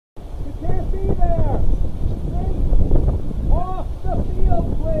see there. Off the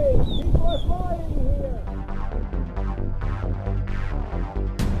field, please. People are flying here.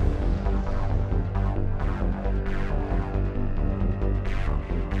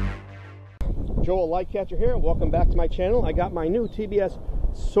 Joel Lightcatcher here. Welcome back to my channel. I got my new TBS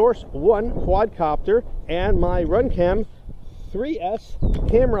Source One quadcopter and my RunCam 3S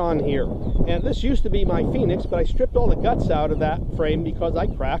camera on here. And this used to be my Phoenix, but I stripped all the guts out of that frame because I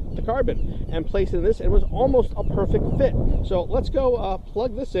cracked the carbon and placed it in this. It was almost a perfect fit. So let's go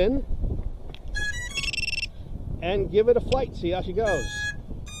plug this in and give it a flight, see how she goes.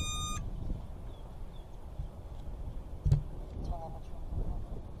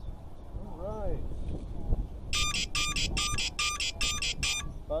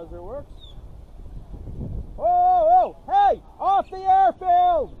 Buzzer works. Oh, hey, off the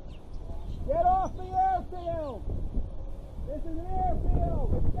airfield! Get off the airfield! This is an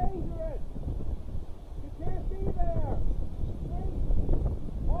airfield. It's dangerous. You can't be there. See?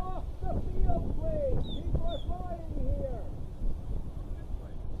 Off the field, please. People are flying here.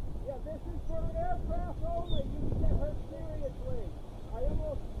 Yeah, this is for aircraft only. You can get hurt seriously. I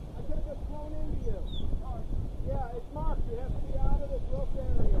could have just flown into you. Yeah, it's marked. You have to be out of this rope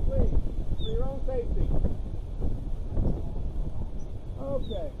area, please, for your own safety.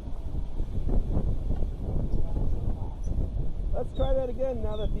 Okay. Let's try that again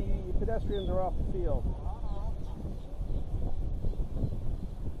now that the pedestrians are off the field.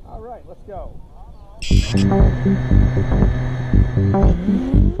 All right, let's go.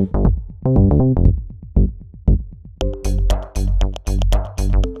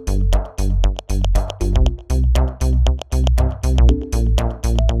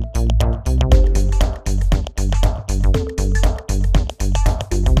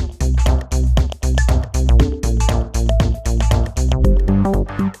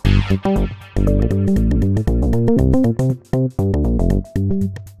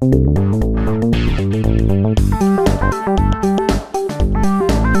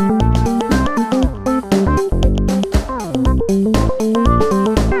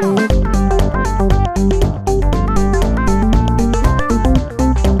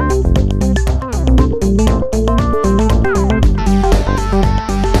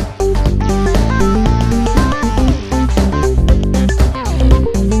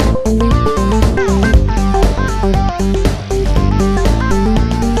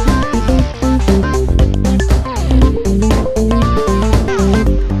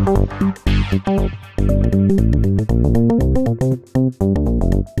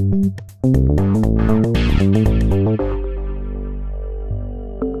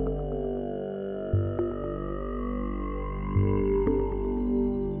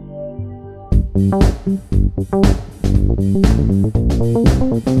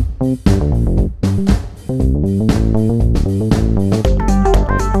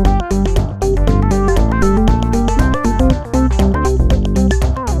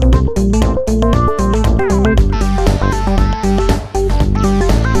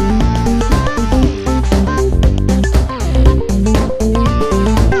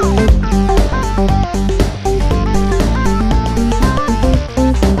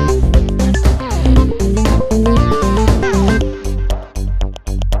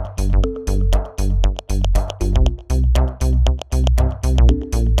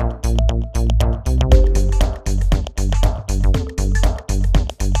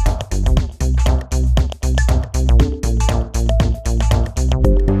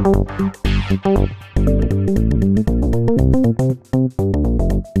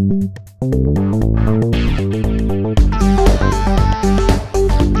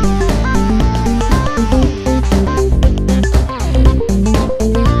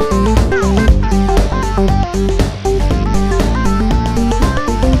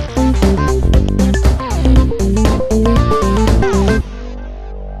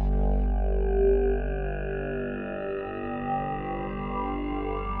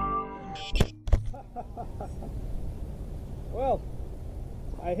 Well,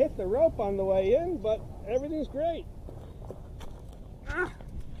 I hit the rope on the way in, but everything's great.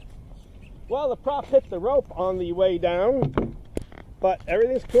 Well, the prop hit the rope on the way down, but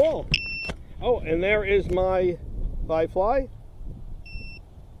everything's cool. Oh, and there is my fly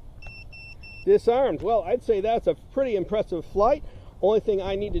disarmed. Well, I'd say that's a pretty impressive flight. Only thing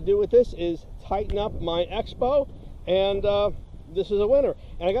I need to do with this is tighten up my expo, and this is a winner.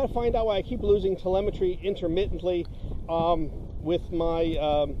 And I got to find out why I keep losing telemetry intermittently with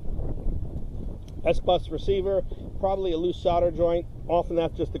my S-Bus receiver. Probably a loose solder joint. Often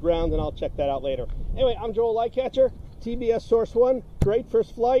that's just the ground, and I'll check that out later. Anyway, I'm Joel Lightcatcher, TBS Source One. Great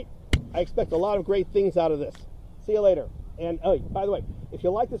first flight. I expect a lot of great things out of this. See you later. And oh, by the way, if you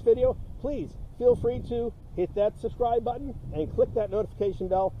like this video, please feel free to hit that subscribe button and click that notification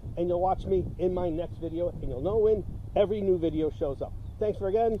bell, and you'll watch me in my next video, and you'll know when every new video shows up. Thanks for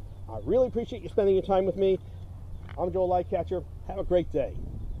again. I really appreciate you spending your time with me. I'm Joel Lightcatcher. Have a great day.